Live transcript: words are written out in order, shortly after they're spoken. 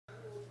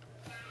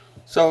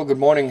So good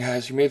morning.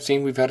 As you may have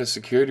seen, we've had a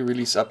security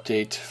release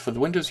update. For the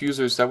Windows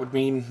users, that would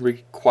mean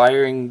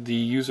requiring the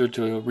user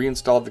to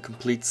reinstall the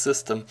complete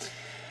system.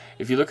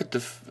 If you look at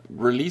the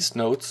release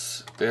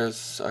notes,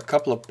 there's a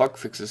couple of bug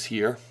fixes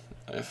here.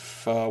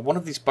 If one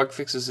of these bug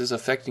fixes is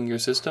affecting your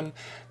system,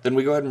 then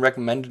we go ahead and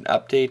recommend an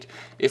update.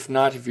 If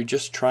not, if you're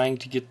just trying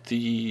to get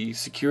the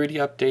security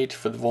update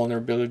for the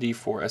vulnerability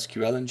for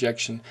SQL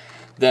injection,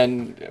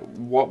 then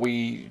what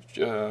we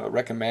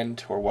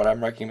recommend, or what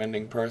I'm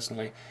recommending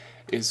personally,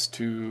 is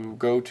to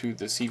go to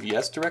the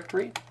CVS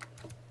directory,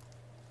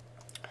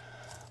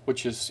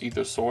 which is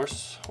either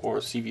source or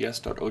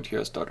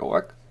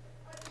cvs.otrs.org.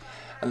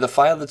 And the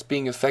file that's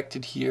being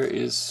affected here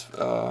is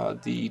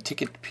the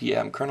ticket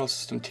PM, kernel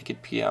system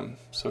ticket PM.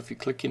 So if you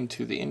click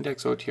into the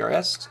index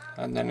OTRS,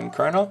 and then in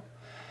kernel,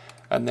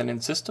 and then in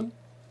system,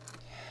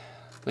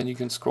 then you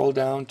can scroll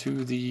down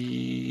to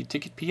the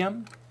ticket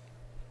PM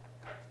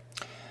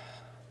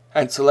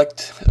and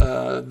select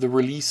the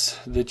release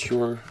that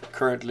you're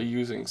currently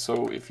using.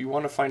 So if you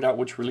want to find out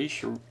which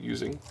release you're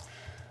using,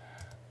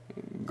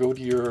 go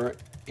to your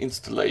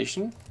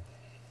installation,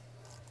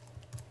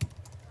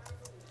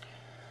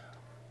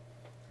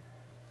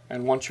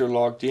 and once you're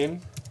logged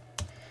in,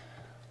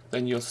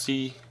 then you'll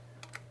see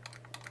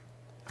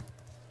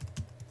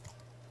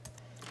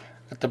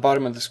at the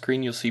bottom of the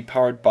screen, you'll see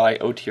powered by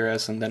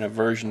OTRS and then a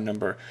version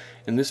number.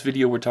 In this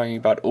video we're talking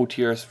about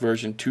OTRS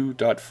version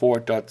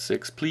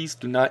 2.4.6. Please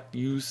do not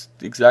use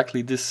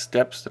exactly these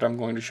steps that I'm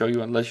going to show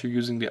you unless you're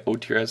using the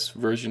OTRS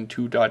version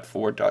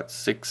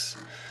 2.4.6.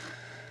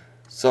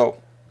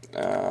 So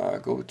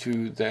go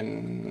to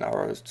then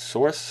our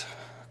source,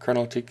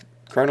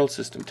 kernel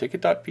system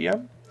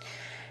ticket.pm.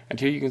 And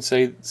here you can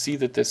see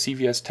that the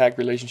CVS tag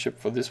relationship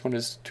for this one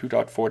is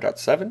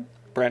 2.4.7,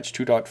 branch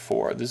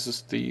 2.4. This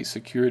is the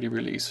security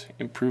release,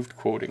 improved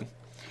quoting.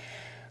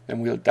 Then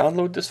we'll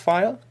download this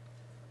file,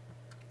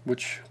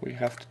 which we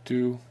have to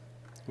do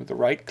with a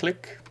right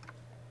click.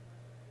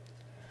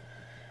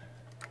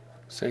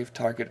 Save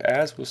target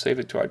as, we'll save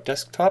it to our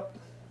desktop.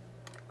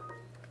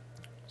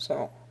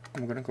 So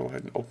I'm going to go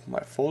ahead and open my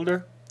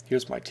folder.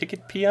 Here's my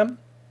ticket PM.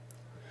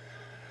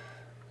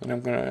 And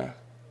I'm going to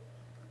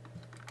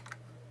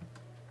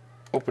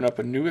open up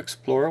a new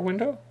Explorer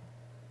window.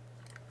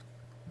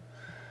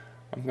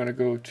 I'm going to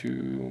go to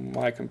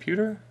my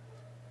computer.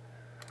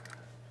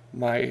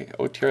 My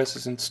OTRS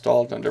is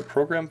installed under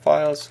Program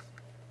Files,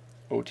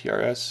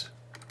 OTRS,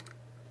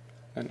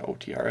 and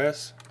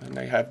OTRS, and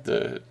I have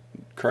the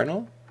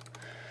kernel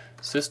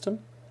system.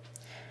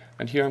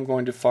 And here I'm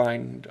going to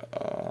find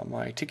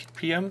my ticket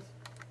PM.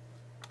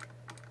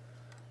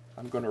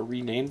 I'm going to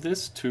rename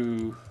this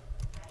to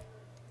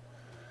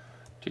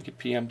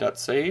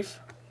ticketpm.save.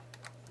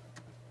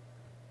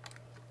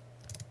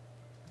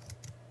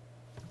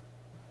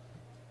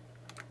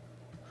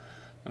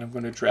 And I'm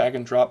going to drag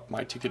and drop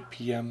my ticket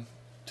PM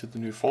to the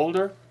new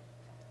folder,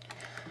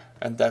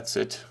 and that's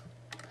it.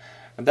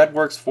 And that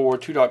works for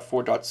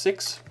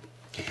 2.4.6.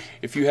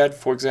 If you had,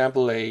 for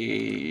example,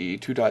 a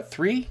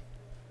 2.3,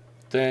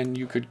 then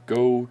you could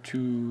go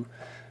to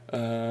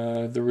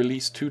the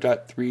release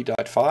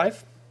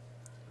 2.3.5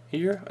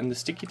 here in the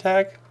sticky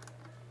tag,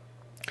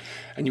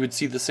 and you would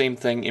see the same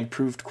thing,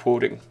 improved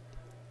quoting.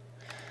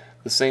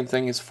 The same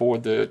thing is for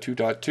the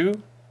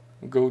 2.2.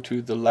 Go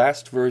to the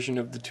last version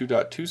of the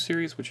 2.2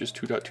 series, which is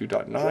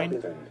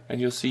 2.2.9, and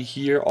you'll see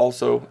here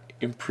also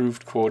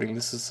improved quoting.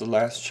 This is the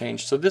last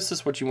change. So this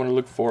is what you want to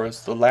look for,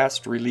 as the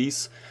last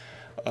release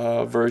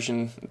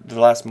version, the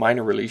last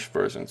minor release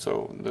version.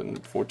 So then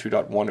for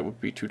 2.1 it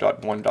would be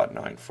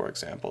 2.1.9, for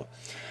example.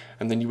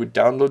 And then you would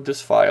download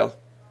this file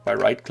by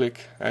right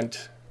click and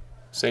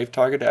save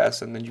target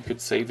as, and then you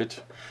could save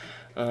it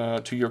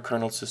to your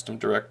kernel system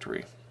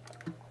directory.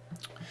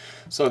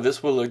 So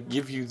this will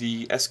give you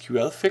the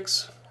SQL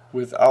fix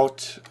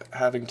without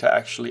having to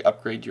actually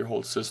upgrade your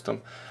whole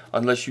system,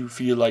 unless you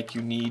feel like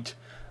you need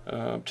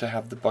to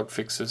have the bug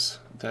fixes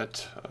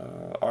that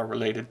are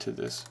related to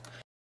this.